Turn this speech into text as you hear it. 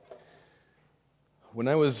When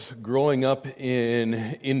I was growing up in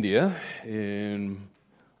India, in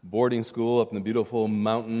boarding school up in the beautiful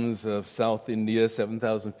mountains of South India,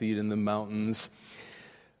 7,000 feet in the mountains,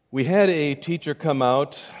 we had a teacher come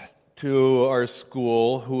out to our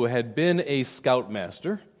school who had been a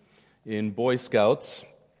scoutmaster in Boy Scouts,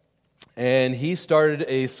 and he started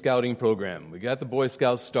a scouting program. We got the Boy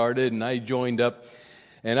Scouts started, and I joined up,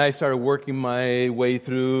 and I started working my way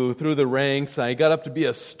through the ranks. I got up to be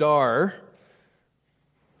a star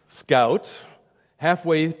scout,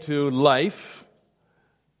 halfway to life,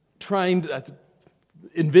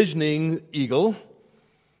 envisioning Eagle,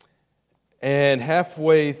 and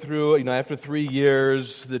halfway through, after 3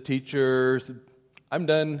 years, the teacher said, "I'm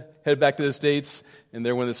done, head back to the States," and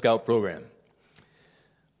there went the scout program.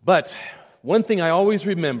 But one thing I always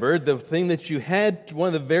remembered, one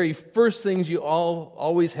of the very first things you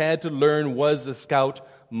always had to learn was the scout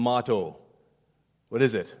motto. What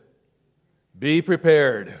is it? Be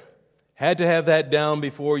prepared. Had to have that down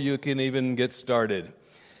before you can even get started.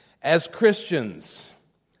 As Christians,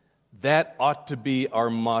 that ought to be our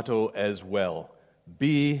motto as well.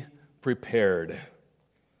 Be prepared.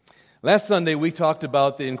 Last Sunday, we talked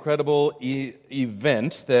about the incredible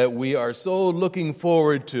event that we are so looking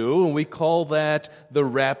forward to, and we call that the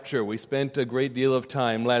rapture. We spent a great deal of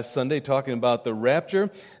time last Sunday talking about the rapture.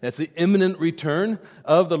 That's the imminent return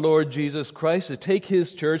of the Lord Jesus Christ to take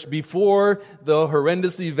His church before the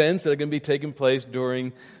horrendous events that are going to be taking place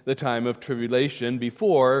during the time of tribulation,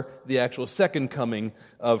 before the actual second coming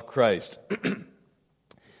of Christ.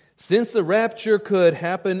 Since the rapture could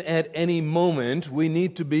happen at any moment, we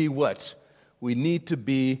need to be what? We need to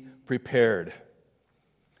be prepared.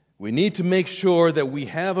 We need to make sure that we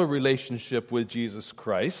have a relationship with Jesus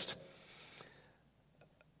Christ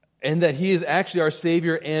and that He is actually our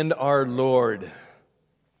Savior and our Lord.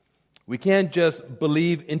 We can't just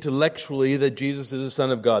believe intellectually that Jesus is the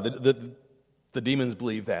Son of God. The demons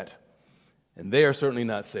believe that, and they are certainly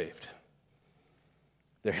not saved.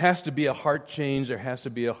 There has to be a heart change. There has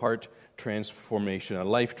to be a heart transformation, a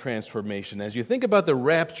life transformation. As you think about the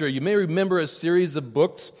rapture, you may remember a series of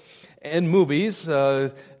books and movies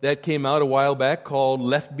that came out a while back called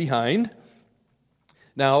Left Behind.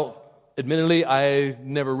 Now, admittedly, I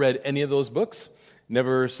never read any of those books,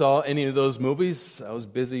 never saw any of those movies. I was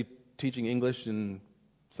busy teaching English in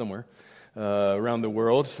somewhere around the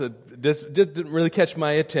world, so this didn't really catch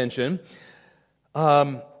my attention.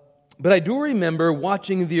 But I do remember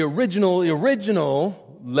watching the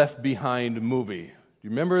original Left Behind movie. Do you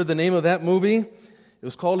remember the name of that movie? It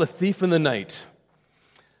was called A Thief in the Night.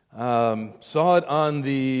 Saw it on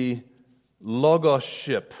the Logos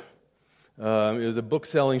ship. It was a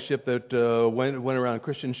book-selling ship that went around, a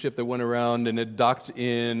Christian ship that went around, and it docked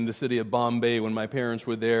in the city of Bombay when my parents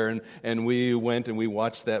were there, and we went and we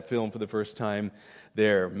watched that film for the first time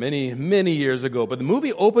there many, many years ago. But the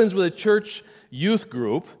movie opens with a church youth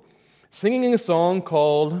group singing a song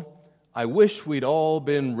called "I Wish We'd All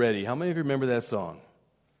Been Ready." How many of you remember that song?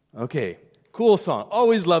 Okay, cool song.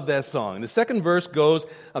 Always loved that song. The second verse goes,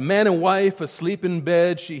 "A man and wife asleep in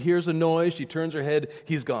bed. She hears a noise. She turns her head.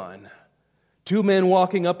 He's gone. Two men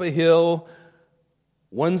walking up a hill.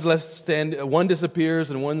 One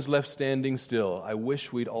disappears and one's left standing still. I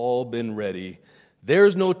wish we'd all been ready.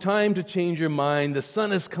 There's no time to change your mind. The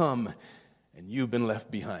sun has come and you've been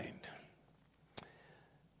left behind."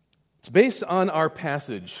 It's based on our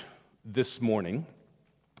passage this morning,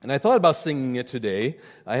 and I thought about singing it today.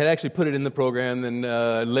 I had actually put it in the program, and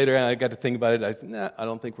later I got to think about it. I said, I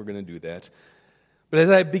don't think we're going to do that. But as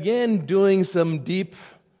I began doing some deep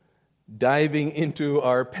diving into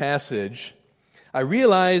our passage, I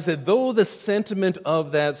realized that though the sentiment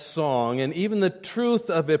of that song and even the truth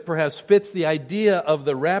of it perhaps fits the idea of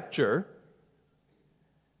the rapture,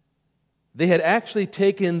 they had actually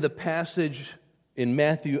taken the passage in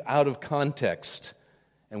Matthew out of context,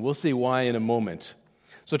 and we'll see why in a moment.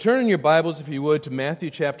 So turn in your Bibles, if you would, to Matthew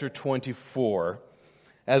chapter 24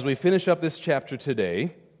 as we finish up this chapter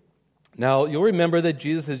today. Now, you'll remember that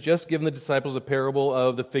Jesus has just given the disciples a parable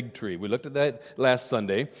of the fig tree. We looked at that last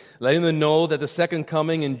Sunday, letting them know that the second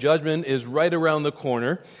coming and judgment is right around the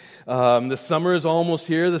corner. The summer is almost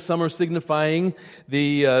here. The summer signifying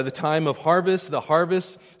the time of harvest. The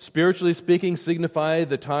harvest, spiritually speaking, signify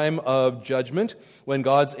the time of judgment when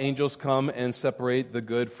God's angels come and separate the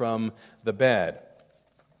good from the bad.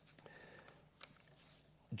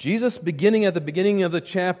 Jesus, beginning at the beginning of the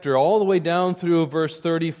chapter, all the way down through verse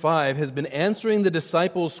 35, has been answering the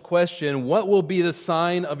disciples' question, what will be the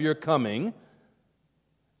sign of your coming,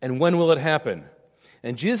 and when will it happen?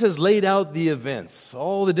 And Jesus has laid out the events,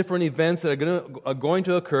 all the different events that are going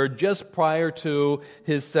to occur just prior to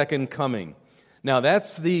His second coming. Now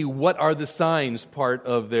that's the what are the signs part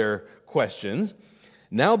of their questions.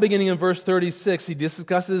 Now beginning in verse 36, he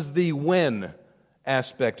discusses the when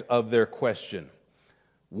aspect of their question.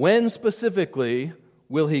 When specifically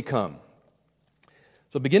will he come?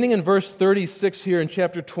 So beginning in verse 36 here in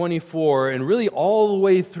chapter 24, and really all the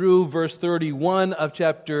way through verse 31 of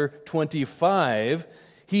chapter 25,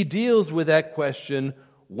 he deals with that question,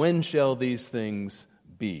 when shall these things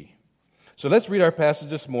be? So let's read our passage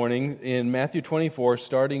this morning in Matthew 24,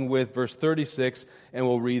 starting with verse 36, and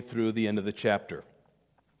we'll read through the end of the chapter.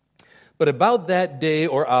 But about that day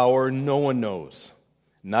or hour no one knows,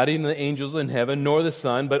 not even the angels in heaven, nor the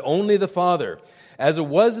Son, but only the Father. As it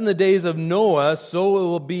was in the days of Noah, so it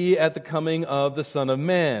will be at the coming of the Son of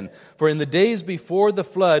Man. For in the days before the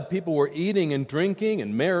flood, people were eating and drinking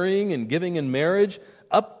and marrying and giving in marriage,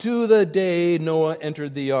 up to the day Noah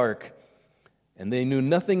entered the ark. And they knew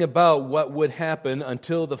nothing about what would happen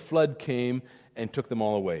until the flood came and took them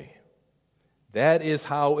all away. That is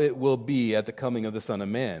how it will be at the coming of the Son of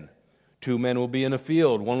Man. 2 men will be in a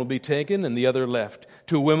field, one will be taken and the other left.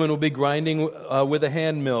 2 women will be grinding with a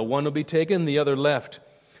handmill, one will be taken, the other left.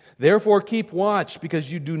 Therefore keep watch,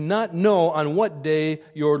 because you do not know on what day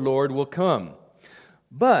your Lord will come.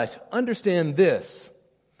 But understand this,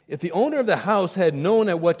 if the owner of the house had known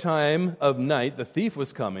at what time of night the thief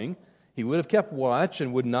was coming, he would have kept watch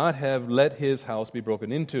and would not have let his house be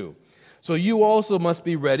broken into. So you also must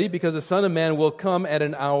be ready, because the Son of Man will come at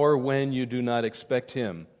an hour when you do not expect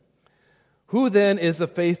him. Who then is the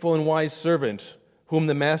faithful and wise servant whom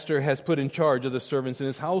the master has put in charge of the servants in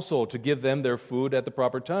his household to give them their food at the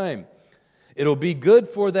proper time? It'll be good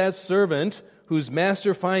for that servant whose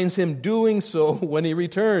master finds him doing so when he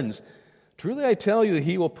returns. Truly I tell you,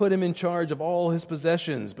 he will put him in charge of all his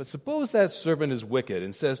possessions. But suppose that servant is wicked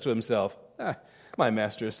and says to himself, my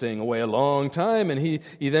master is staying away a long time, and he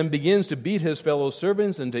then begins to beat his fellow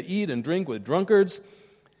servants and to eat and drink with drunkards.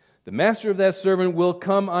 The master of that servant will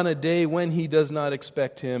come on a day when he does not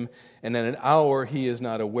expect him, and at an hour he is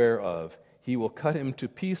not aware of. He will cut him to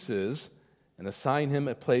pieces and assign him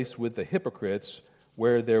a place with the hypocrites,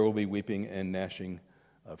 where there will be weeping and gnashing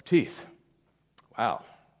of teeth. Wow.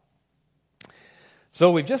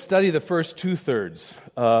 So we've just studied the first 2/3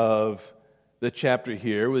 of the chapter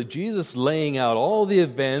here, with Jesus laying out all the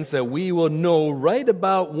events that we will know right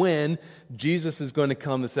about when Jesus is going to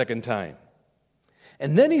come the second time.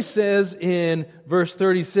 And then he says in verse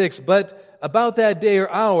 36, but about that day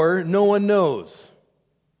or hour, no one knows.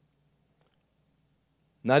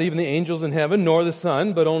 Not even the angels in heaven, nor the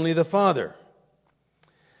Son, but only the Father.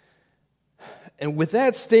 And with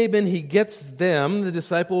that statement, he gets them, the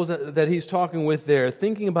disciples that he's talking with there,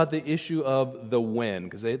 thinking about the issue of the when,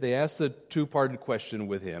 because they ask the two-parted question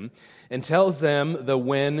with him, and tells them the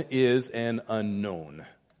when is an unknown.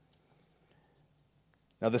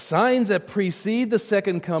 Now, the signs that precede the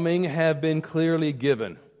second coming have been clearly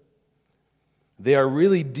given. They are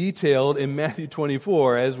really detailed in Matthew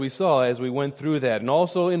 24, as we saw as we went through that, and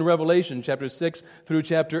also in Revelation chapter 6 through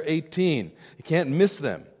chapter 18. You can't miss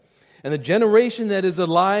them. And the generation that is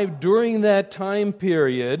alive during that time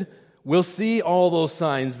period will see all those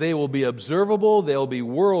signs. They will be observable, they'll be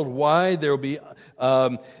worldwide, there will be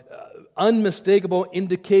unmistakable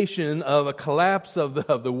indication of a collapse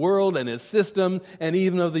of the world and its system and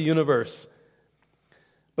even of the universe.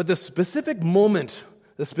 But the specific moment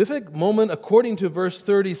according to verse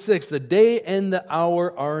 36, the day and the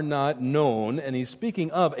hour are not known, and he's speaking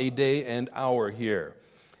of a day and hour here.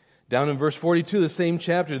 Down in verse 42, the same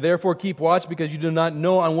chapter, therefore keep watch, because you do not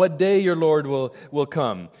know on what day your Lord will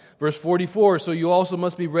come. Verse 44, so you also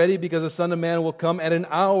must be ready, because the Son of Man will come at an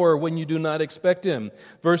hour when you do not expect him.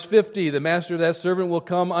 Verse 50, the master of that servant will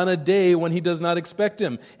come on a day when he does not expect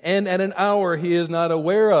him, and at an hour he is not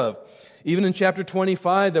aware of. Even in chapter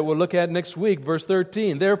 25 that we'll look at next week, verse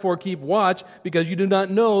 13, therefore keep watch, because you do not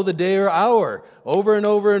know the day or hour. Over and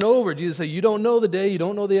over and over, Jesus said, you don't know the day, you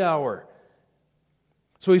don't know the hour.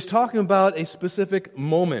 So he's talking about a specific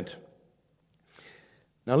moment.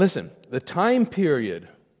 Now listen, the time period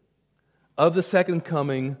of the second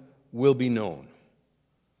coming will be known.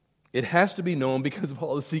 It has to be known because of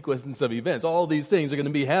all the sequence of events. All these things are going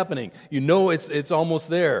to be happening. You know it's almost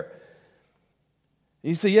there. And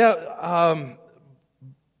you say,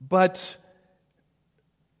 but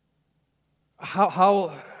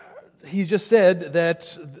how he just said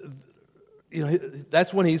that,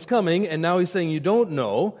 that's when he's coming, and now he's saying you don't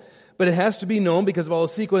know, but it has to be known because of all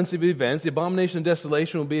the sequence of events. The abomination of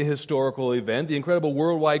desolation will be a historical event. The incredible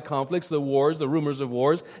worldwide conflicts, the wars, the rumors of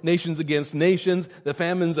wars, nations against nations, the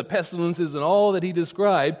famines, the pestilences, and all that he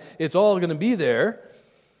described, it's all going to be there.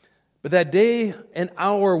 But that day and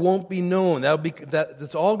hour won't be known.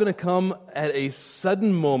 That's all going to come at a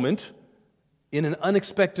sudden moment in an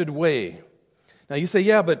unexpected way. Now you say,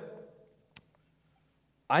 yeah, but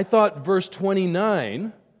I thought verse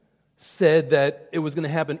 29 said that it was going to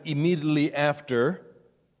happen immediately after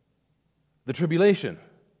the tribulation.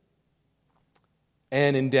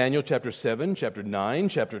 And in Daniel chapter 7, chapter 9,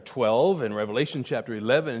 chapter 12, and Revelation chapter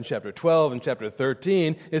 11, and chapter 12, and chapter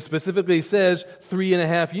 13, it specifically says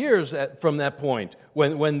 3.5 years from that point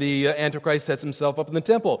when the Antichrist sets himself up in the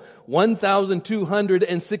temple.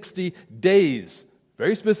 1,260 days.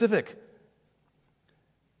 Very specific.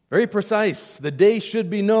 Very precise. The day should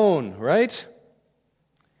be known, right?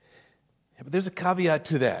 But there's a caveat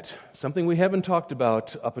to that. Something we haven't talked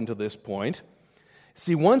about up until this point.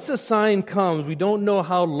 See, once a sign comes, we don't know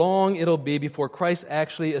how long it'll be before Christ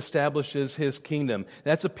actually establishes his kingdom.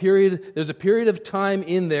 There's a period of time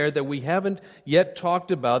in there that we haven't yet talked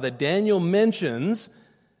about that Daniel mentions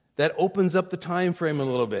that opens up the time frame a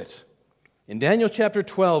little bit. In Daniel chapter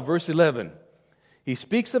 12, verse 11, he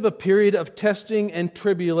speaks of a period of testing and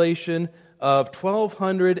tribulation of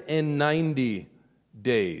 1,290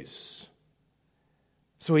 days.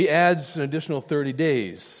 So he adds an additional 30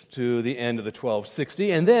 days to the end of the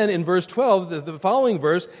 1260. And then in verse 12, the following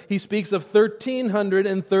verse, he speaks of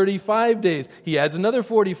 1,335 days. He adds another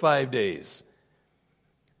 45 days.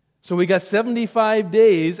 So we got 75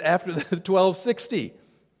 days after the 1260.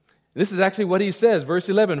 This is actually what he says, verse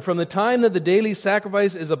 11. From the time that the daily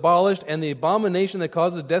sacrifice is abolished and the abomination that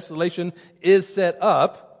causes desolation is set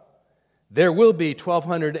up, there will be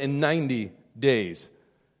 1,290 days.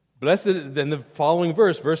 Blessed, then the following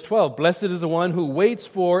verse, verse 12, blessed is the one who waits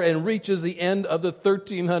for and reaches the end of the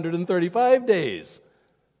 1,335 days.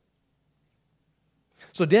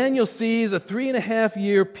 So Daniel sees a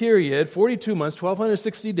 3.5-year period, 42 months,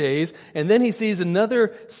 1,260 days, and then he sees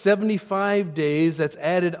another 75 days that's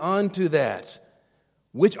added onto that,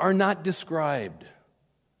 which are not described.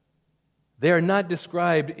 They are not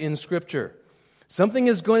described in Scripture. Something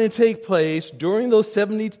is going to take place during those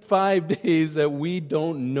 75 days that we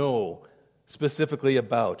don't know specifically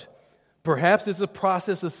about. Perhaps it's a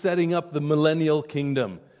process of setting up the millennial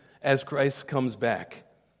kingdom as Christ comes back.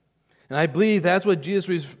 And I believe that's what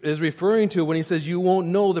Jesus is referring to when he says you won't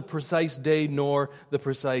know the precise day nor the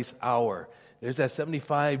precise hour. There's that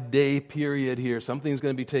 75-day period here. Something's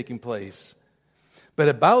going to be taking place. But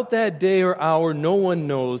about that day or hour, no one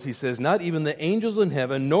knows, he says, not even the angels in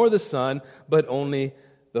heaven, nor the Son, but only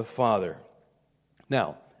the Father.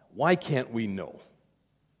 Now, why can't we know?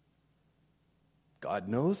 God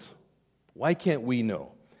knows. Why can't we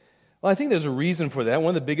know? Well, I think there's a reason for that.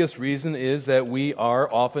 One of the biggest reasons is that we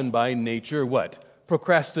are often by nature, what?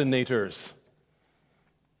 Procrastinators.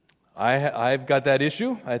 I've got that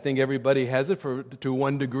issue. I think everybody has it to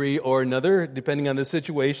one degree or another, depending on the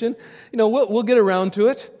situation. You know, we'll get around to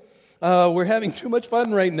it. We're having too much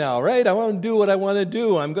fun right now, right? I want to do what I want to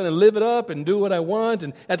do. I'm going to live it up and do what I want.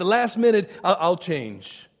 And at the last minute, I'll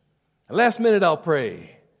change. At the last minute, I'll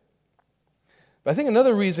pray. But I think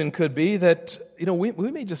another reason could be that, we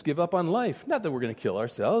may just give up on life. Not that we're going to kill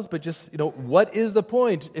ourselves, but just, what is the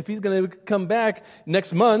point? If he's going to come back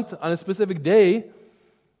next month on a specific day,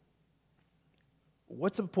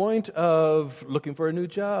 what's the point of looking for a new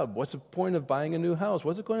job? What's the point of buying a new house?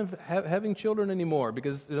 What's the point of having children anymore?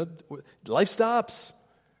 Because life stops.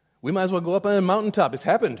 We might as well go up on a mountaintop. It's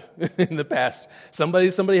happened in the past.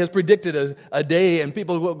 Somebody has predicted a day, and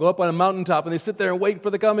people will go up on a mountaintop, and they sit there and wait for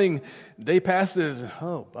the coming. Day passes.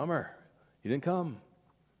 Oh, bummer. You didn't come.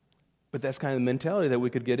 But that's kind of the mentality that we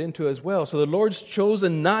could get into as well. So the Lord's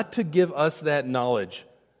chosen not to give us that knowledge.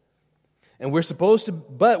 And we're supposed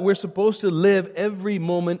to live every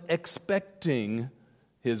moment expecting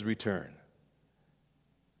his return,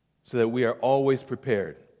 so that we are always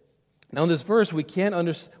prepared. Now, in this verse, we can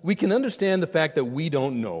understand the fact that we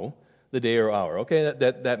don't know the day or hour. Okay,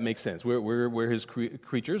 that makes sense. We're his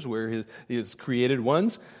creatures. We're his created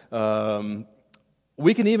ones.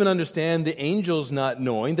 We can even understand the angels not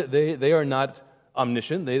knowing that they are not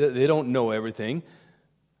omniscient. They don't know everything.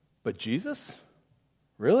 But Jesus?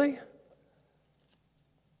 Really?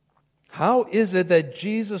 How is it that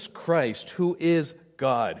Jesus Christ, who is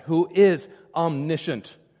God, who is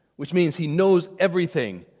omniscient, which means he knows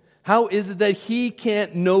everything, how is it that he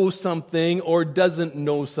can't know something or doesn't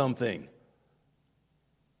know something?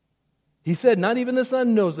 He said, not even the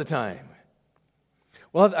Son knows the time.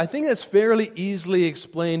 Well, I think that's fairly easily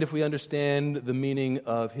explained if we understand the meaning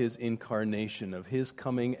of his incarnation, of his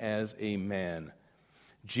coming as a man.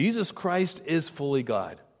 Jesus Christ is fully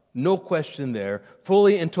God. No question there.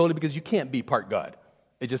 Fully and totally, because you can't be part God.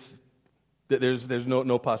 It just There's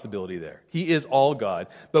no possibility there. He is all God.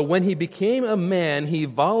 But when he became a man, he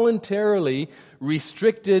voluntarily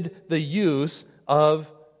restricted the use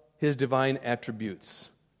of his divine attributes.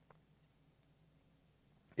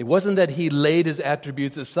 It wasn't that he laid his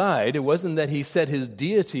attributes aside. It wasn't that he set his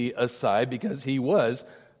deity aside because he was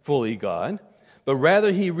fully God. But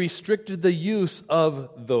rather he restricted the use of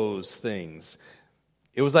those things.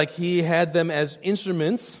 It was like he had them as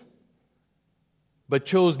instruments, but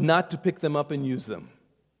chose not to pick them up and use them.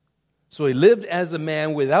 So he lived as a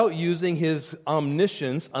man without using his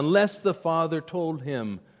omniscience unless the Father told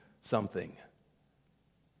him something.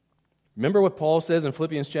 Remember what Paul says in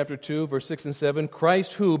Philippians chapter 2, verse 6 and 7?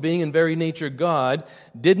 Christ, who, being in very nature God,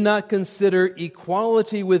 did not consider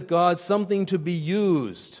equality with God something to be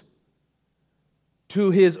used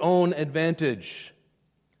to his own advantage.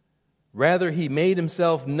 Rather, he made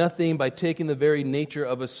himself nothing by taking the very nature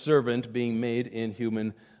of a servant, being made in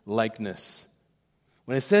human likeness.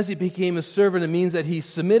 When it says he became a servant, it means that he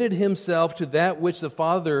submitted himself to that which the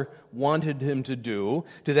Father wanted him to do,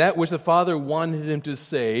 to that which the Father wanted him to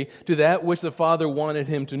say, to that which the Father wanted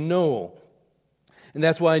him to know. And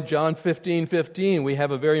that's why in John 15:15, we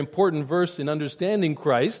have a very important verse in understanding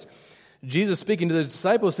Christ. Jesus, speaking to the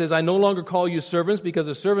disciples, says, I no longer call you servants because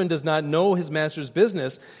a servant does not know his master's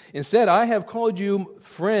business. Instead, I have called you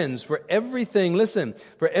friends. For everything, listen,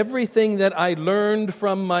 for everything that I learned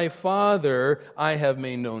from my Father, I have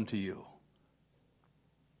made known to you.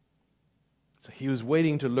 So he was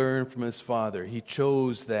waiting to learn from his Father. He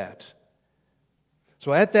chose that.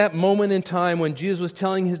 So at that moment in time when Jesus was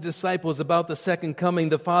telling his disciples about the second coming,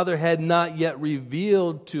 the Father had not yet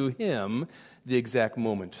revealed to him the exact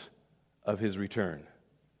moment of his return.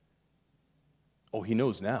 Oh, he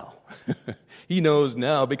knows now. He knows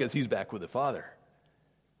now because he's back with the Father.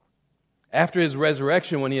 After his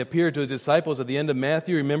resurrection, when he appeared to his disciples at the end of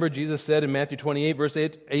Matthew, remember Jesus said in Matthew 28, verse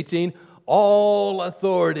 18, all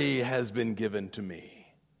authority has been given to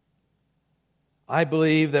me. I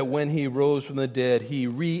believe that when he rose from the dead, he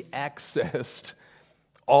reaccessed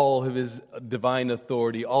all of his divine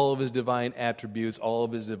authority, all of his divine attributes, all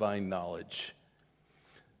of his divine knowledge.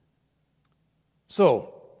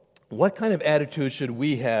 So, what kind of attitude should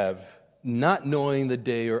we have not knowing the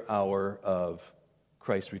day or hour of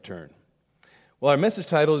Christ's return? Well, our message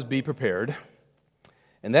title is Be Prepared,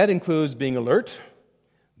 and that includes being alert,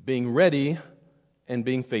 being ready, and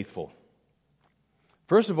being faithful.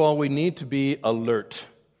 First of all, we need to be alert.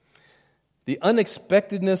 The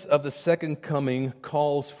unexpectedness of the second coming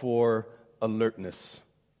calls for alertness.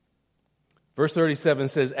 Verse 37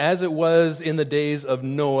 says, as it was in the days of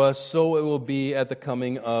Noah, so it will be at the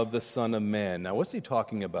coming of the Son of Man. Now, what's he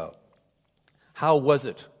talking about? How was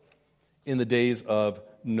it in the days of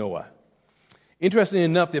Noah? Interestingly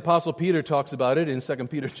enough, the Apostle Peter talks about it in 2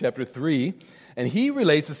 Peter chapter 3, and he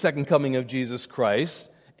relates the second coming of Jesus Christ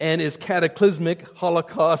and his cataclysmic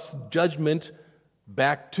Holocaust judgment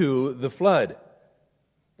back to the flood.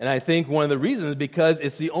 And I think one of the reasons is because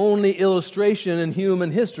it's the only illustration in human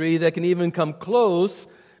history that can even come close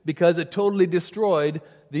because it totally destroyed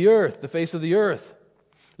the earth, the face of the earth.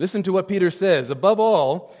 Listen to what Peter says. Above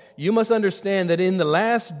all, you must understand that in the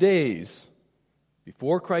last days,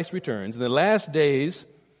 before Christ returns, in the last days,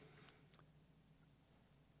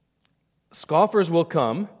 scoffers will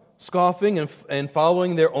come, scoffing and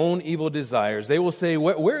following their own evil desires. They will say,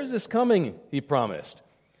 where is this coming, he promised?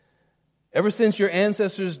 Ever since your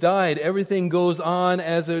ancestors died, everything goes on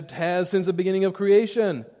as it has since the beginning of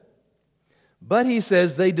creation. But he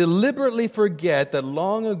says they deliberately forget that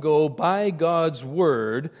long ago, by God's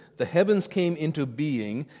word, the heavens came into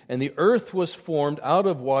being, and the earth was formed out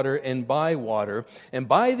of water and by water. And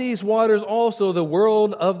by these waters also the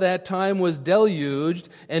world of that time was deluged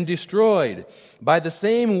and destroyed. By the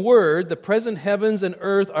same word, the present heavens and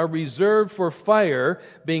earth are reserved for fire,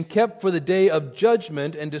 being kept for the day of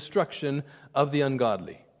judgment and destruction of the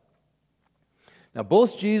ungodly. Now,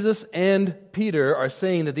 both Jesus and Peter are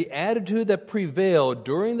saying that the attitude that prevailed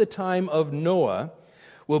during the time of Noah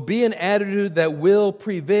will be an attitude that will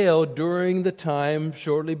prevail during the time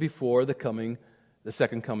shortly before the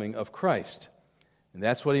second coming of Christ. And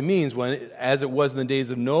that's what he means when, as it was in the days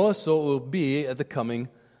of Noah, so it will be at the coming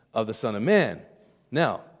of the Son of Man.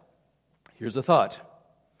 Now, here's a thought.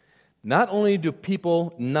 Not only do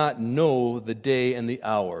people not know the day and the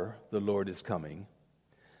hour the Lord is coming,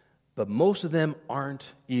 but most of them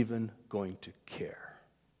aren't even going to care.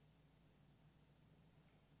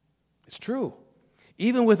 It's true.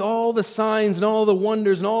 Even with all the signs and all the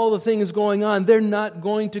wonders and all the things going on, they're not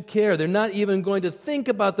going to care. They're not even going to think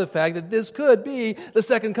about the fact that this could be the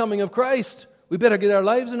second coming of Christ. We better get our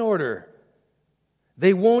lives in order.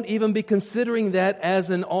 They won't even be considering that as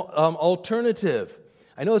an alternative.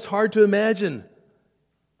 I know it's hard to imagine.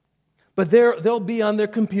 But they'll be on their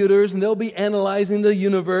computers and they'll be analyzing the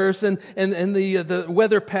universe and the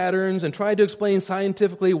weather patterns and try to explain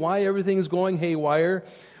scientifically why everything's going haywire,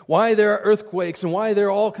 why there are earthquakes and why there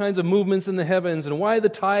are all kinds of movements in the heavens and why the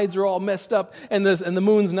tides are all messed up and the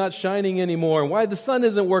moon's not shining anymore and why the sun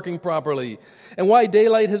isn't working properly and why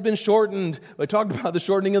daylight has been shortened. I talked about the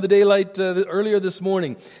shortening of the daylight earlier this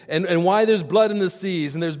morning and why there's blood in the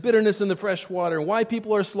seas and there's bitterness in the fresh water and why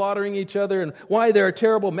people are slaughtering each other and why there are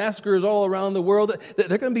terrible massacres all around the world.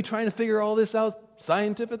 They're going to be trying to figure all this out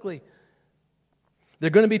scientifically. They're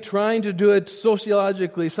going to be trying to do it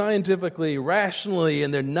sociologically, scientifically, rationally,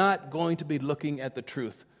 and they're not going to be looking at the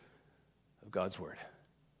truth of God's Word.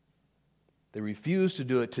 They refuse to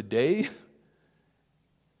do it today,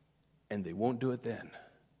 and they won't do it then.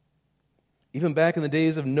 Even back in the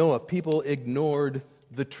days of Noah, people ignored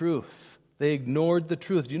the truth. They ignored the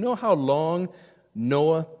truth. Do you know how long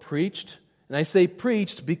Noah preached? And I say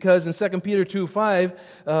preached because in 2 Peter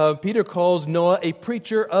 2:5, Peter calls Noah a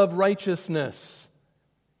preacher of righteousness.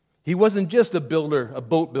 He wasn't just a builder, a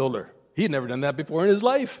boat builder. He had never done that before in his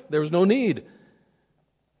life. There was no need.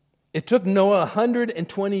 It took Noah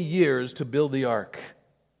 120 years to build the ark.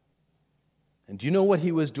 And do you know what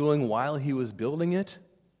he was doing while he was building it?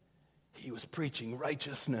 He was preaching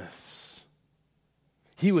righteousness.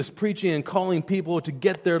 He was preaching and calling people to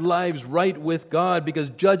get their lives right with God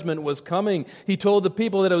because judgment was coming. He told the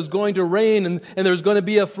people that it was going to rain and there was going to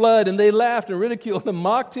be a flood, and they laughed and ridiculed and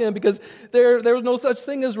mocked him because there was no such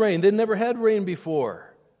thing as rain. They'd never had rain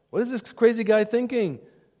before. What is this crazy guy thinking?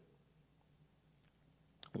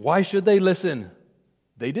 Why should they listen?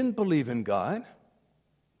 They didn't believe in God.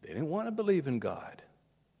 They didn't want to believe in God.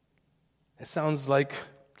 That sounds like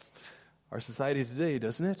our society today,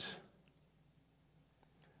 doesn't it?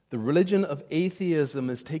 The religion of atheism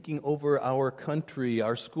is taking over our country,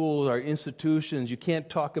 our schools, our institutions. You can't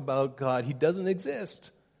talk about God. He doesn't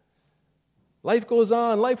exist. Life goes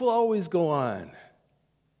on. Life will always go on.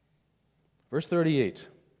 Verse 38,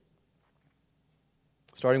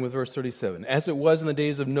 starting with verse 37. As it was in the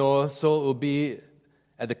days of Noah, so it will be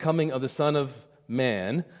at the coming of the Son of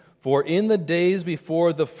Man. For in the days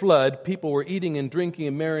before the flood, people were eating and drinking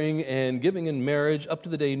and marrying and giving in marriage up to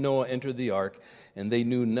the day Noah entered the ark, and they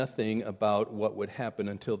knew nothing about what would happen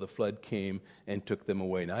until the flood came and took them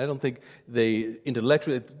away. Now, I don't think they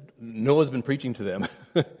intellectually, Noah's been preaching to them.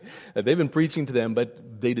 They've been preaching to them,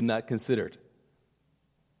 but they did not consider it.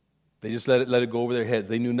 They just let it go over their heads.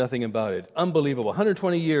 They knew nothing about it. Unbelievable.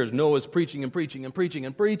 120 years, Noah's preaching and preaching and preaching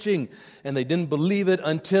and preaching, and they didn't believe it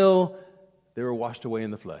until they were washed away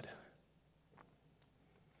in the flood.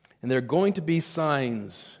 And there are going to be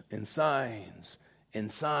signs and signs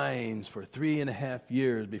and signs for 3.5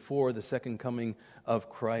 years before the second coming of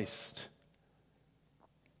Christ.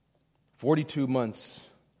 42 months,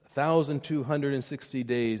 1,260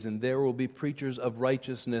 days, and there will be preachers of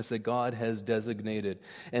righteousness that God has designated.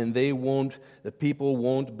 And the people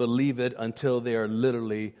won't believe it until they are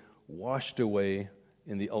literally washed away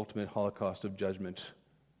in the ultimate Holocaust of judgment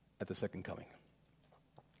at the second coming.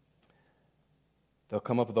 They'll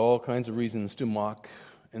come up with all kinds of reasons to mock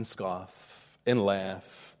and scoff and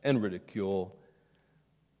laugh and ridicule.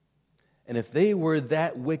 And if they were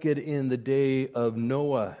that wicked in the day of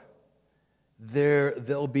Noah,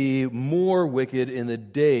 they'll be more wicked in the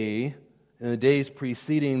days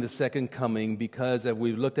preceding the second coming, because as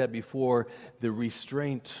we've looked at before, the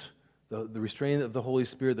restraint of the Holy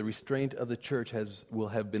Spirit, the restraint of the church will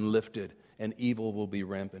have been lifted, and evil will be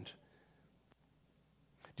rampant.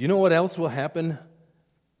 Do you know what else will happen?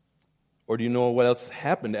 Or do you know what else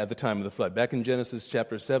happened at the time of the flood? Back in Genesis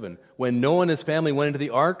chapter 7, when Noah and his family went into the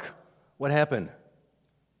ark, what happened?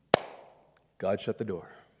 God shut the door.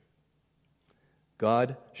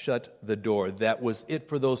 God shut the door. That was it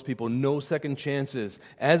for those people. No second chances.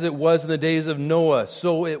 As it was in the days of Noah,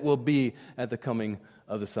 so it will be at the coming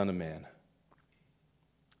of the Son of Man.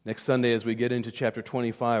 Next Sunday, as we get into chapter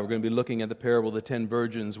 25, we're going to be looking at the parable of the 10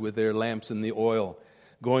 virgins with their lamps and the oil,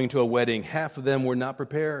 going to a wedding. Half of them were not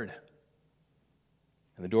prepared,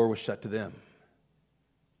 and the door was shut to them.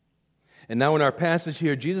 And now in our passage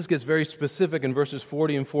here, Jesus gets very specific in verses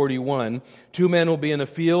 40 and 41. 2 men will be in a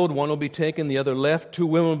field, one will be taken, the other left. 2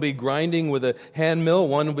 women will be grinding with a hand mill,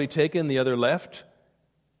 one will be taken, the other left.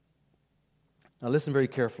 Now listen very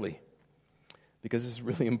carefully, because this is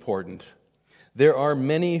really important. There are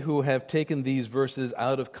many who have taken these verses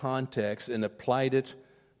out of context and applied it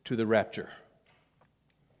to the rapture.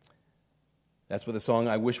 That's what the song,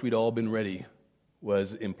 "I Wish We'd All Been Ready,"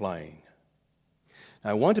 was implying.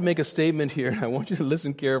 I want to make a statement here, and I want you to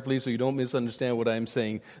listen carefully so you don't misunderstand what I'm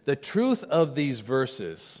saying. The truth of these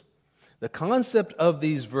verses, the concept of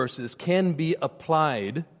these verses can be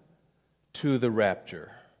applied to the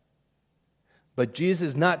rapture. But Jesus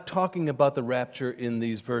is not talking about the rapture in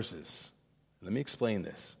these verses. Let me explain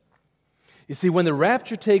this. You see, when the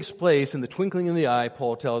rapture takes place in the twinkling of the eye,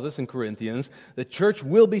 Paul tells us in Corinthians, the church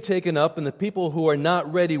will be taken up and the people who are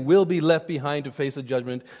not ready will be left behind to face the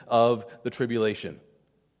judgment of the tribulation.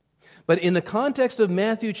 But in the context of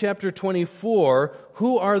Matthew chapter 24,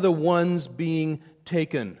 who are the ones being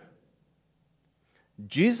taken?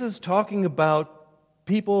 Jesus is talking about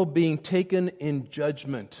people being taken in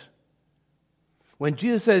judgment. When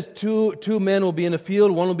Jesus says two men will be in a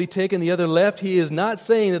field, one will be taken, the other left, he is not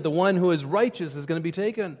saying that the one who is righteous is going to be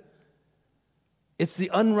taken. It's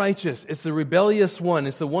the unrighteous. It's the rebellious one.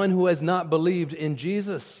 It's the one who has not believed in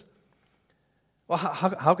Jesus. Well,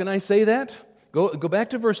 how can I say that? Go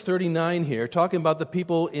back to verse 39 here, talking about the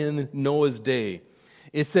people in Noah's day.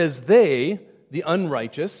 It says they, the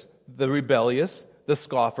unrighteous, the rebellious, the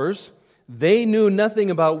scoffers, they knew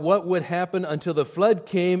nothing about what would happen until the flood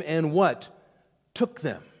came and what? Took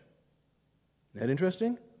them. Isn't that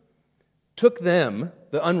interesting? Took them,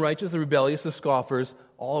 the unrighteous, the rebellious, the scoffers,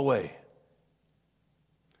 all away.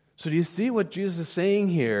 So do you see what Jesus is saying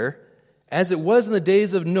here? As it was in the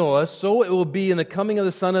days of Noah, so it will be in the coming of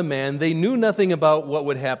the Son of Man. They knew nothing about what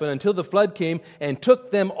would happen until the flood came and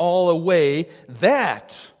took them all away.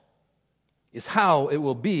 That is how it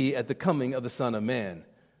will be at the coming of the Son of Man.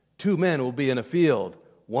 2 men will be in a field.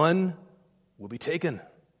 One will be taken.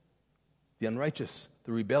 The unrighteous,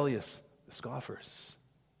 the rebellious, the scoffers,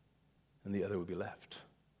 and the other will be left.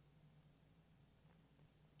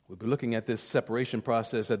 We'll be looking at this separation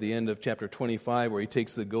process at the end of chapter 25, where he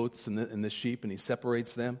takes the goats and the sheep and he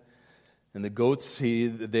separates them. And the goats,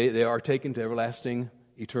 they are taken to everlasting,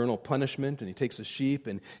 eternal punishment, and he takes the sheep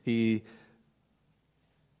and he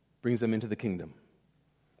brings them into the kingdom.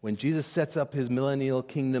 When Jesus sets up his millennial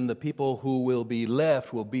kingdom, the people who will be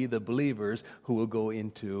left will be the believers who will go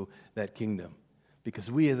into that kingdom.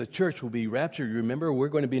 Because we as a church will be raptured. You remember, we're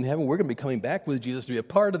going to be in heaven. We're going to be coming back with Jesus to be a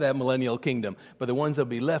part of that millennial kingdom. But the ones that will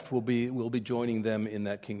be left will be joining them in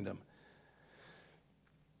that kingdom.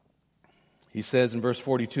 He says in verse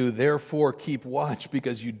 42, therefore keep watch,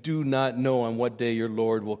 because you do not know on what day your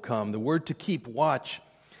Lord will come. The word to keep watch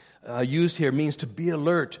used here means to be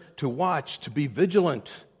alert, to watch, to be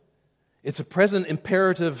vigilant. It's a present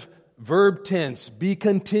imperative verb tense. Be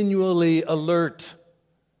continually alert.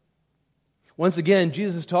 Once again,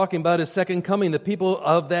 Jesus is talking about his second coming. The people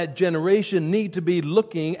of that generation need to be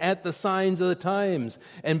looking at the signs of the times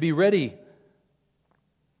and be ready.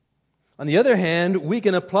 On the other hand, we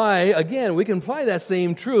can apply that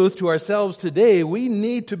same truth to ourselves today. We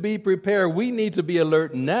need to be prepared. We need to be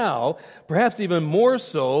alert now, perhaps even more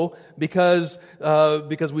so because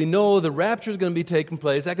we know the rapture is going to be taking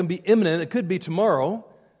place. That can be imminent. It could be tomorrow.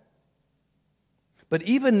 But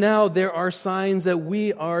even now, there are signs that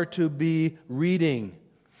we are to be reading.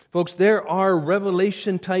 Folks, there are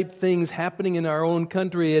revelation-type things happening in our own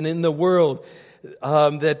country and in the world.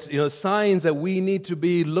 Signs that we need to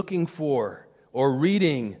be looking for or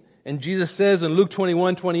reading. And Jesus says in Luke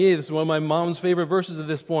 21:28, this is one of my mom's favorite verses at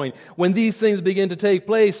this point, when these things begin to take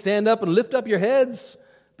place, stand up and lift up your heads,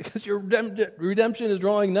 because your redemption is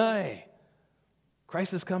drawing nigh.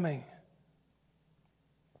 Christ is coming.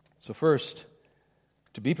 So first,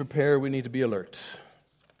 to be prepared, we need to be alert.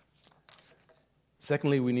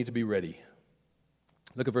 Secondly, we need to be ready.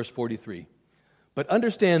 Look at verse 43. But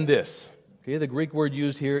understand this. Okay, the Greek word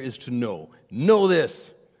used here is to know. Know this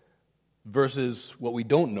versus what we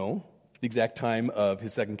don't know, the exact time of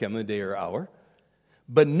his second coming, the day or hour.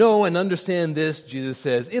 But know and understand this, Jesus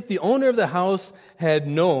says, if the owner of the house had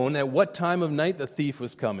known at what time of night the thief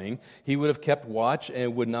was coming, he would have kept watch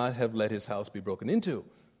and would not have let his house be broken into.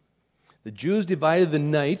 The Jews divided the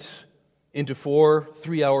night into 4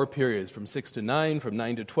 3-hour periods, from 6 to 9, from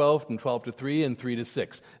 9 to 12, from 12 to 3, and 3 to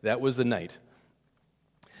 6. That was the night.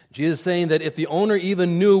 Jesus is saying that if the owner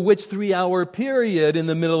even knew which 3-hour period in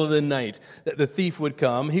the middle of the night that the thief would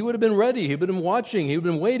come, he would have been ready. He would have been watching. He would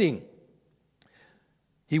have been waiting.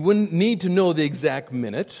 He wouldn't need to know the exact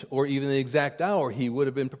minute or even the exact hour. He would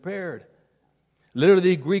have been prepared. Literally,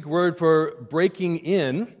 the Greek word for breaking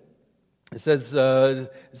in, it says that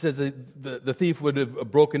the thief would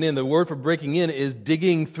have broken in. The word for breaking in is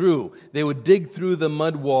digging through. They would dig through the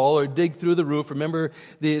mud wall or dig through the roof. Remember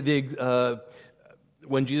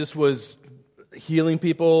when Jesus was healing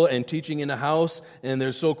people and teaching in a house, and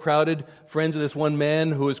they're so crowded. Friends of this one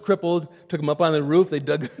man who was crippled took him up on the roof. They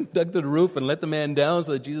dug to the roof and let the man down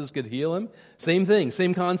so that Jesus could heal him. Same thing,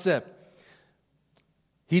 same concept.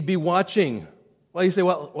 He'd be watching. Well, you say,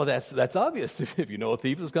 well, that's obvious. If you know a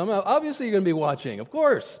thief is coming, obviously you're going to be watching, of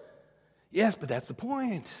course. Yes, but that's the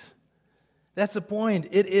point. That's the point.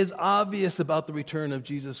 It is obvious about the return of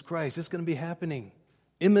Jesus Christ. It's going to be happening.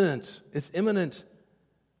 Imminent. It's imminent.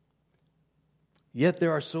 Yet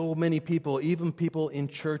there are so many people, even people in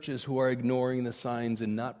churches, who are ignoring the signs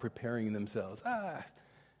and not preparing themselves.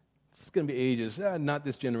 It's going to be ages. Not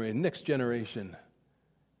this generation, next generation.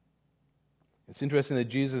 It's interesting that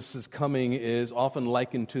Jesus' coming is often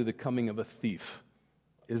likened to the coming of a thief,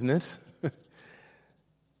 isn't it?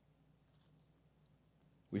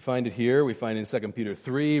 We find it here. We find it in 2 Peter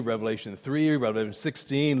 3, Revelation 3, Revelation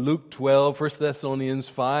 16, Luke 12, 1 Thessalonians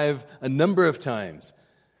 5, a number of times.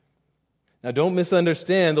 Now, don't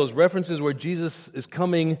misunderstand. Those references where Jesus is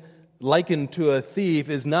coming likened to a thief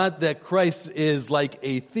is not that Christ is like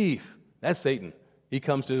a thief. That's Satan. He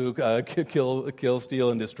comes to kill,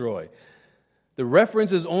 steal, and destroy. The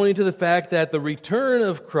reference is only to the fact that the return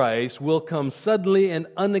of Christ will come suddenly and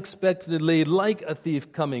unexpectedly, like a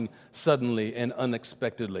thief coming suddenly and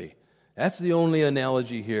unexpectedly. That's the only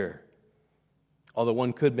analogy here. Although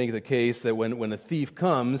one could make the case that when a thief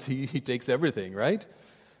comes, he takes everything, right?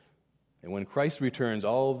 And when Christ returns,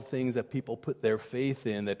 all the things that people put their faith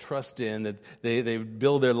in, that trust in, that they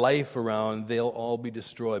build their life around, they'll all be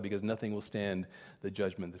destroyed because nothing will stand the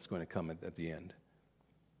judgment that's going to come at the end.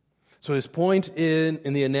 So his point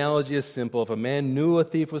in the analogy is simple. If a man knew a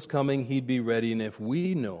thief was coming, he'd be ready. And if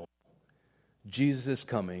we know Jesus is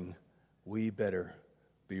coming, we better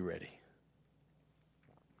be ready.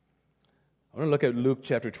 I want to look at Luke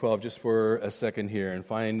chapter 12 just for a second here and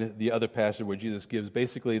find the other passage where Jesus gives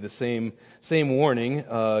basically the same warning,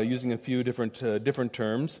 using a few different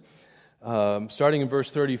terms. Starting in verse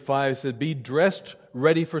 35, it said, "Be dressed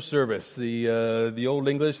ready for service." The Old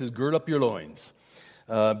English is "gird up your loins."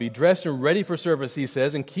 Be dressed and ready for service, he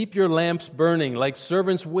says, and keep your lamps burning like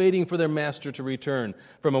servants waiting for their master to return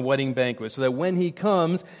from a wedding banquet, so that when he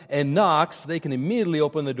comes and knocks, they can immediately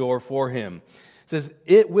open the door for him. It says,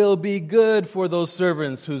 it will be good for those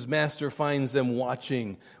servants whose master finds them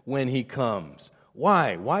watching when he comes.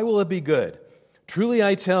 Why? Why will it be good? Truly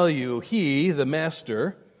I tell you, he, the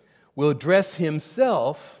master, will dress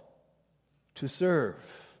himself to serve.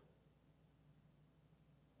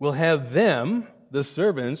 Will have them, the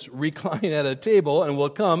servants, recline at a table and will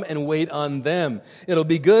come and wait on them. It'll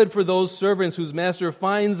be good for those servants whose master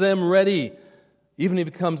finds them ready, even if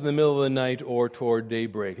it comes in the middle of the night or toward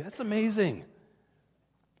daybreak. That's amazing.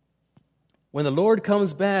 When the Lord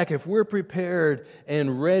comes back, if we're prepared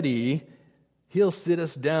and ready, He'll sit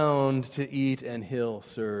us down to eat and He'll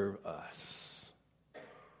serve us.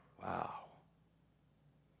 Wow.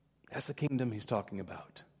 That's the kingdom He's talking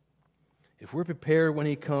about. If we're prepared when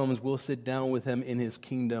He comes, we'll sit down with Him in His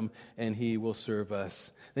kingdom and He will serve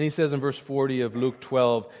us. Then He says in verse 40 of Luke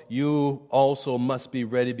 12, you also must be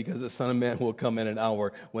ready because the Son of Man will come in an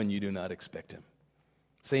hour when you do not expect Him.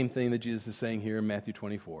 Same thing that Jesus is saying here in Matthew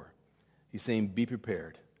 24. He's saying be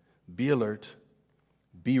prepared, be alert,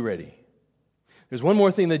 be ready. There's one more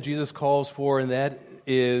thing that Jesus calls for, and that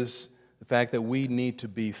is the fact that we need to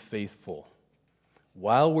be faithful.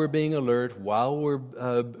 While we're being alert, while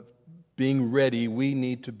we're being ready, we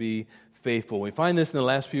need to be faithful. We find this in the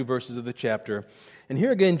last few verses of the chapter. And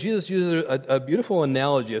here again, Jesus uses a beautiful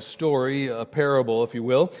analogy, a story, a parable, if you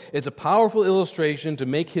will. It's a powerful illustration to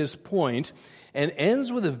make His point, and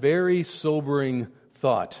ends with a very sobering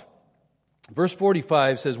thought. Verse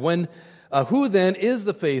 45 says, who then is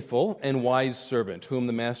the faithful and wise servant, whom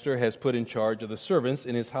the master has put in charge of the servants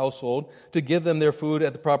in his household to give them their food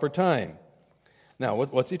at the proper time? Now,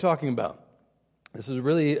 what's he talking about? This is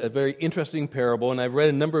really a very interesting parable, and I've read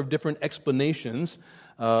a number of different explanations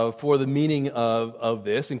for the meaning of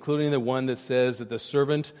this, including the one that says that the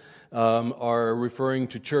servant are referring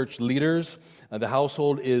to church leaders. The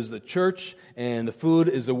household is the church, and the food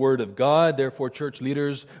is the Word of God. Therefore, church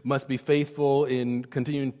leaders must be faithful in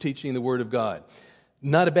continuing teaching the Word of God.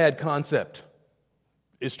 Not a bad concept.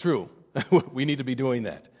 It's true. We need to be doing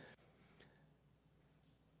that.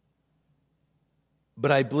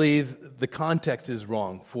 But I believe the context is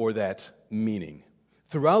wrong for that meaning.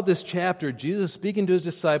 Throughout this chapter, Jesus is speaking to His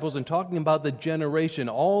disciples and talking about the generation,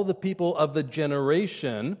 all the people of the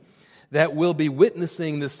generation that will be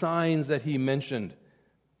witnessing the signs that He mentioned.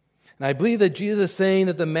 And I believe that Jesus is saying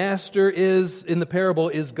that the master in the parable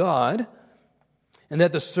is God, and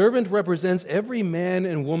that the servant represents every man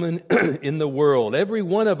and woman in the world. Every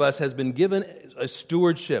one of us has been given a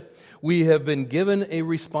stewardship. We have been given a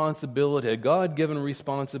responsibility, a God-given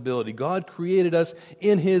responsibility. God created us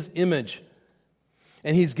in His image.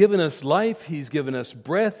 And He's given us life, He's given us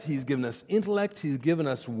breath, He's given us intellect, He's given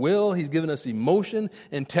us will, He's given us emotion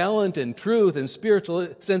and talent and truth and spiritual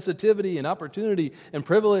sensitivity and opportunity and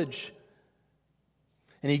privilege.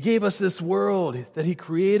 And He gave us this world that He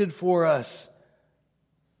created for us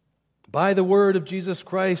by the word of Jesus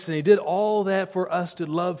Christ. And He did all that for us to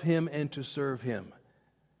love Him and to serve Him.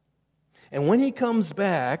 And when He comes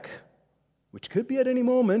back, which could be at any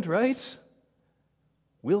moment, right?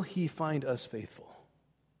 Will He find us faithful?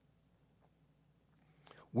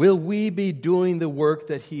 Will we be doing the work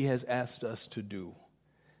that He has asked us to do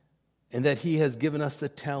and that He has given us the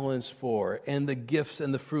talents for and the gifts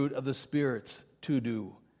and the fruit of the spirits to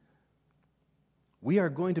do? We are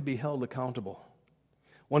going to be held accountable.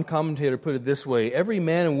 One commentator put it this way: every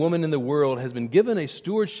man and woman in the world has been given a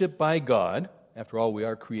stewardship by God. After all, we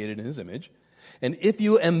are created in His image. And if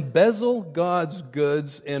you embezzle God's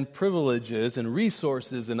goods and privileges and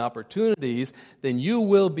resources and opportunities, then you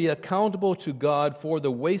will be accountable to God for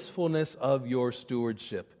the wastefulness of your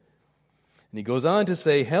stewardship. And he goes on to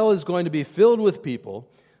say, hell is going to be filled with people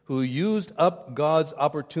who used up God's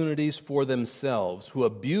opportunities for themselves, who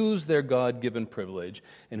abused their God-given privilege,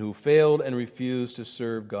 and who failed and refused to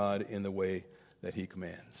serve God in the way that He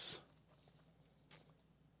commands.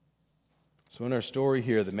 So in our story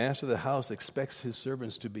here, the master of the house expects his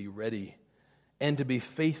servants to be ready and to be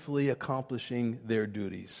faithfully accomplishing their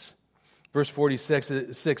duties. Verse 46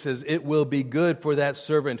 says, it will be good for that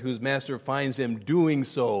servant whose master finds him doing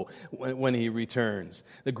so when he returns.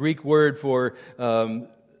 The Greek word for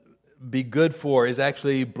be good for is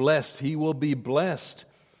actually blessed. He will be blessed.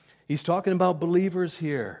 He's talking about believers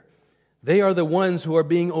here. They are the ones who are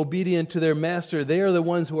being obedient to their master. They are the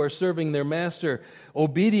ones who are serving their master.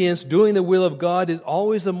 Obedience, doing the will of God, is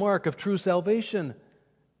always the mark of true salvation.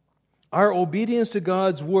 Our obedience to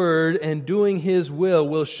God's word and doing His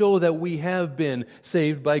will show that we have been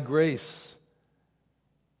saved by grace.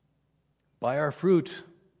 By our fruit,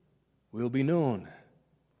 we'll be known.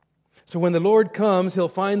 So when the Lord comes, He'll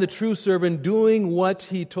find the true servant doing what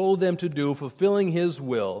He told them to do, fulfilling His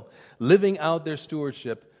will, living out their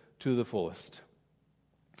stewardship to the fullest.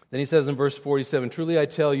 Then He says in verse 47, truly I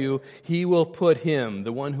tell you, He will put him,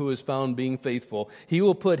 the one who is found being faithful, He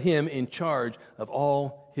will put him in charge of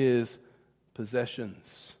all his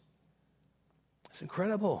possessions. It's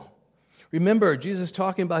incredible. Remember, Jesus is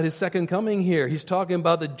talking about His second coming here. He's talking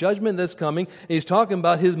about the judgment that's coming. And He's talking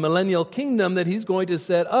about His millennial kingdom that He's going to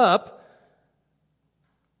set up.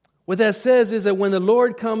 What that says is that when the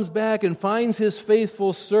Lord comes back and finds His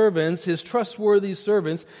faithful servants, His trustworthy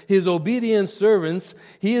servants, His obedient servants,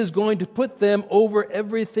 He is going to put them over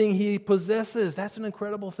everything He possesses. That's an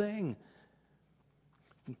incredible thing.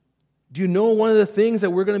 Do you know one of the things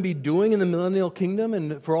that we're going to be doing in the millennial kingdom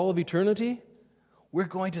and for all of eternity? We're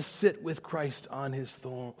going to sit with Christ on His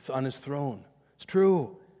throne. It's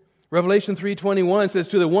true. Revelation 3:21 says,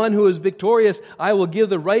 to the one who is victorious, I will give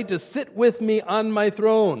the right to sit with me on my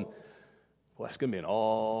throne. Well, that's going to be an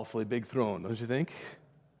awfully big throne, don't you think?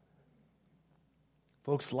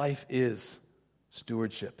 Folks, life is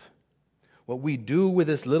stewardship. What we do with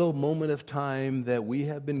this little moment of time that we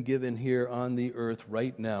have been given here on the earth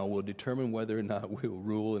right now will determine whether or not we will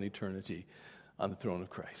rule in eternity on the throne of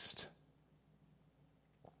Christ.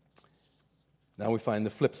 Now we find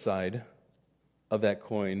the flip side of that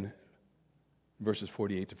coin, verses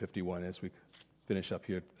 48 to 51, as we finish up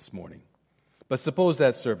here this morning. But suppose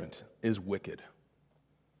that servant is wicked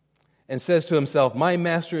and says to himself, my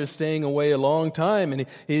master is staying away a long time, and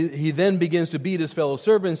he then begins to beat his fellow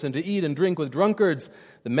servants and to eat and drink with drunkards.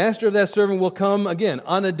 The master of that servant will come again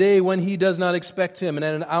on a day when he does not expect him and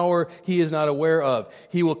at an hour he is not aware of.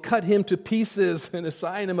 He will cut him to pieces and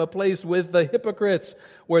assign him a place with the hypocrites,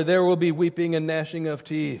 where there will be weeping and gnashing of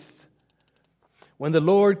teeth. When the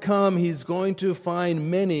Lord comes, He's going to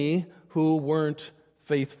find many who weren't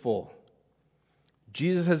faithful.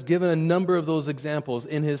 Jesus has given a number of those examples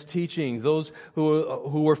in His teaching. Those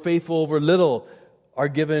who were faithful over little are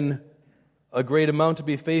given a great amount to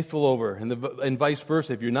be faithful over. And vice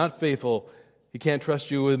versa. If you're not faithful, He can't trust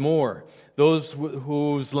you with more. Those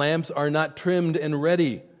whose lamps are not trimmed and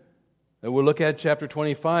ready. And we'll look at chapter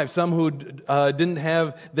 25. Some who didn't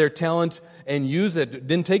have their talent and use it,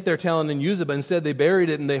 didn't take their talent and use it, but instead they buried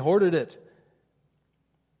it and they hoarded it.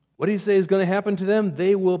 What do you say is going to happen to them?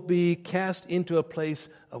 They will be cast into a place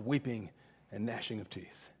of weeping and gnashing of teeth.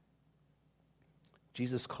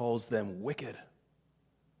 Jesus calls them wicked.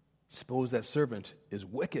 Suppose that servant is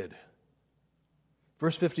wicked.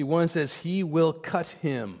 Verse 51 says, He will cut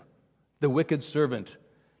him the wicked servant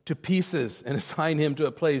to pieces and assign him to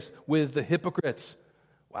a place with the hypocrites.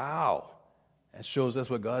 Wow. That shows us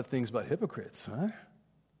what God thinks about hypocrites, huh?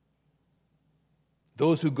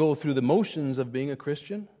 Those who go through the motions of being a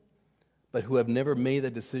Christian, but who have never made the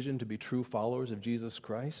decision to be true followers of Jesus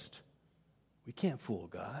Christ. We can't fool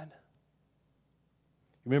God.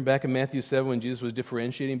 Remember back in Matthew 7 when Jesus was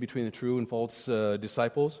differentiating between the true and false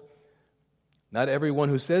disciples? Not everyone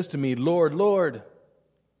who says to me, Lord, Lord,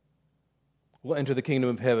 will enter the kingdom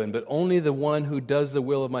of heaven, but only the one who does the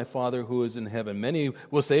will of my Father who is in heaven. Many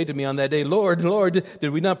will say to me on that day, Lord, Lord,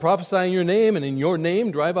 did we not prophesy in your name, and in your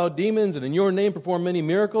name drive out demons, and in your name perform many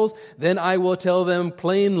miracles? Then I will tell them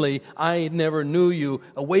plainly, I never knew you.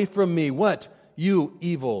 Away from me, what? You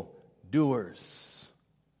evil doers.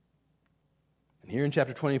 And here in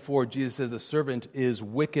chapter 24, Jesus says the servant is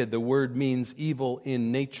wicked. The word means evil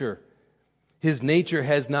in nature. His nature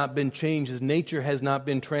has not been changed. His nature has not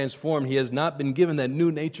been transformed. He has not been given that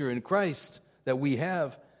new nature in Christ that we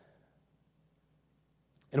have.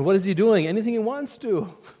 And what is he doing? Anything he wants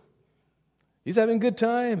to. He's having a good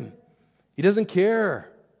time. He doesn't care.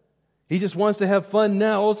 He just wants to have fun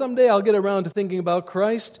now. Oh, someday I'll get around to thinking about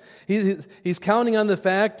Christ. He's counting on the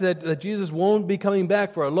fact that Jesus won't be coming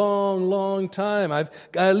back for a long, long time. I've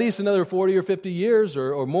got at least another 40 or 50 years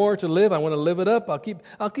or more to live. I want to live it up. I'll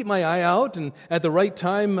keep my eye out, and at the right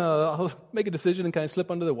time, I'll make a decision and kind of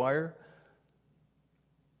slip under the wire.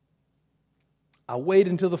 I'll wait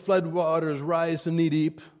until the floodwaters rise to knee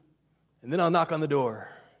deep, and then I'll knock on the door.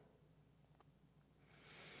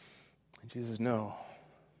 And Jesus, no.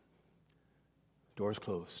 The door is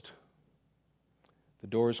closed. The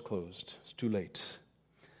door is closed. It's too late.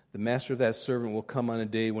 The master of that servant will come on a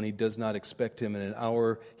day when he does not expect him, in an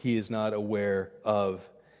hour he is not aware of.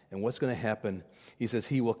 And what's going to happen? He says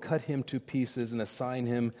he will cut him to pieces and assign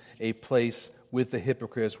him a place with the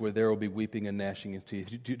hypocrites where there will be weeping and gnashing of teeth.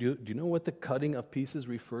 Do you know what the cutting of pieces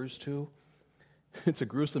refers to? It's a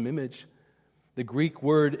gruesome image. The Greek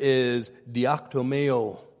word is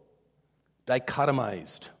diaktomeo,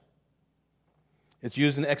 dichotomized. It's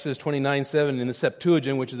used in Exodus 29:7 in the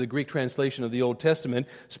Septuagint, which is the Greek translation of the Old Testament,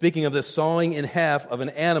 speaking of the sawing in half of an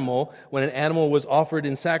animal when an animal was offered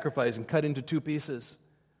in sacrifice and cut into two pieces.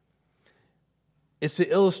 It's to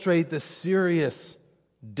illustrate the serious,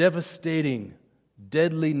 devastating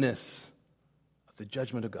deadliness of the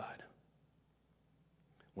judgment of God.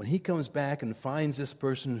 When he comes back and finds this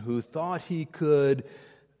person who thought he could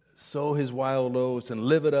sow his wild oats and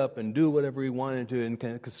live it up and do whatever he wanted to and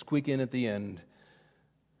kind of squeak in at the end,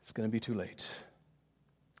 it's going to be too late.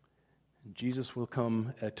 And Jesus will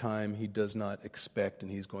come at a time he does not expect,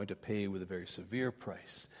 and he's going to pay with a very severe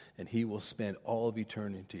price, and he will spend all of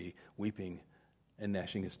eternity weeping and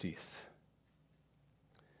gnashing his teeth.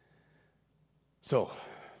 So,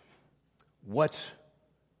 what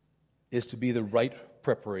is to be the right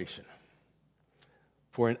preparation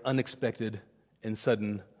for an unexpected and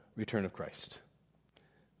sudden return of Christ?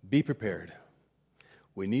 Be prepared.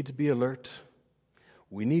 We need to be alert.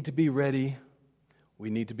 We need to be ready. We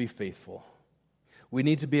need to be faithful. We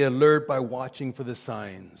need to be alert by watching for the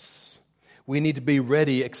signs. We need to be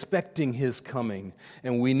ready, expecting his coming.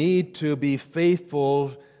 And we need to be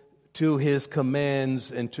faithful to his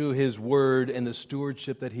commands and to his word and the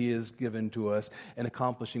stewardship that he has given to us and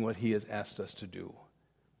accomplishing what he has asked us to do.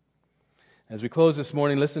 As we close this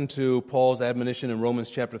morning, listen to Paul's admonition in Romans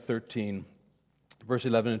chapter 13, verse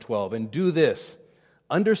 11 and 12. And do this,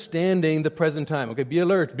 understanding the present time. Okay, be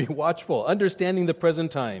alert, be watchful. Understanding the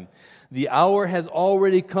present time. The hour has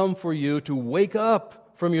already come for you to wake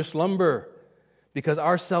up from your slumber, because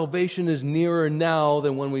our salvation is nearer now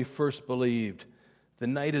than when we first believed. The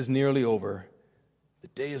night is nearly over. The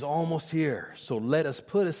day is almost here. So let us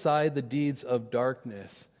put aside the deeds of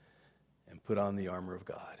darkness and put on the armor of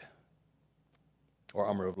God. Or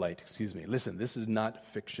armor of light, excuse me. Listen, this is not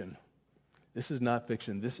fiction. This is not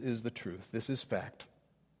fiction. This is the truth. This is fact.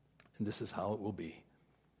 And this is how it will be.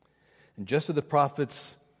 And just as the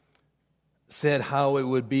prophets said how it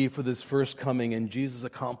would be for this first coming, and Jesus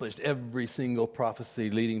accomplished every single prophecy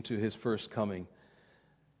leading to his first coming,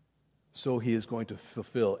 so he is going to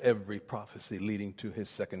fulfill every prophecy leading to his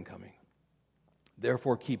second coming.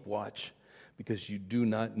 Therefore, keep watch, because you do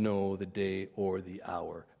not know the day or the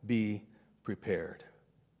hour. Be prepared.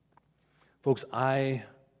 Folks, I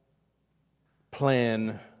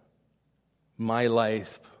plan my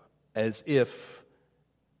life as if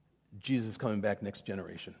Jesus is coming back next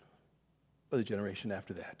generation, or the generation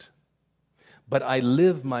after that. But I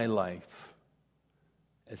live my life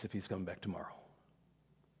as if he's coming back tomorrow.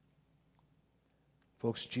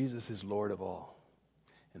 Folks, Jesus is Lord of all.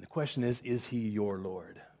 And the question is he your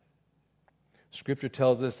Lord? Scripture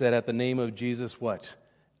tells us that at the name of Jesus, what?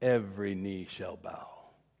 Every knee shall bow.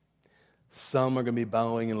 Some are going to be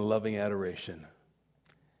bowing in loving adoration.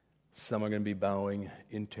 Some are going to be bowing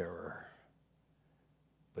in terror.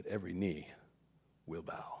 But every knee will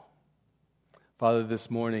bow. Father, this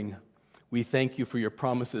morning, we thank you for your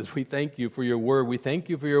promises. We thank you for your word. We thank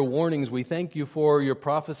you for your warnings. We thank you for your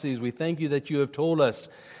prophecies. We thank you that you have told us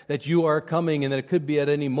that you are coming and that it could be at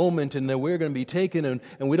any moment and that we're going to be taken and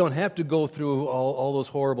we don't have to go through all those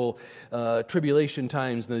horrible tribulation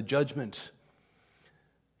times and the judgment.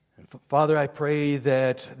 And Father, I pray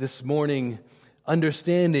that this morning,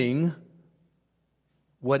 understanding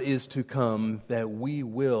what is to come, that we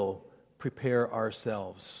will prepare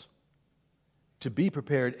ourselves to be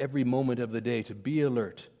prepared every moment of the day, to be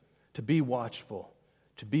alert, to be watchful,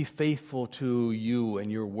 to be faithful to you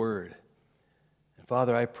and your word. And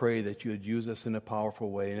Father, I pray that you would use us in a powerful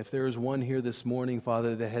way. And if there is one here this morning,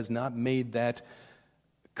 Father, that has not made that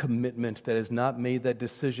commitment, that has not made that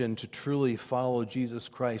decision to truly follow Jesus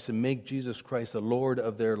Christ and make Jesus Christ the Lord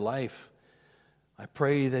of their life, I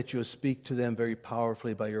pray that you'll speak to them very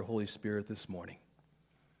powerfully by your Holy Spirit this morning.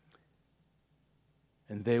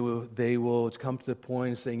 And they will come to the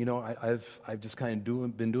point of saying, I've just kind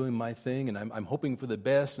of been doing my thing, and I'm hoping for the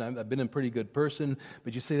best, and I've been a pretty good person,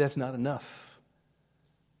 but you say that's not enough.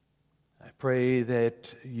 I pray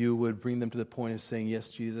that you would bring them to the point of saying, yes,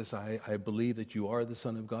 Jesus, I believe that you are the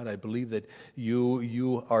Son of God. I believe that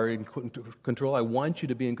you are in control. I want you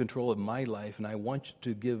to be in control of my life, and I want you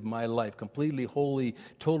to give my life completely, wholly,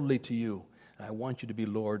 totally to you. And I want you to be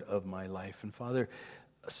Lord of my life. And Father,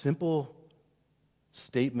 a simple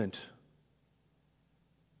statement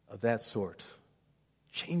of that sort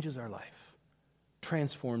changes our life,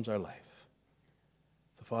 transforms our life.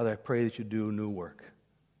 So, Father, I pray that you do new work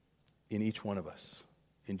in each one of us.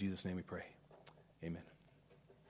 In Jesus' name we pray. Amen.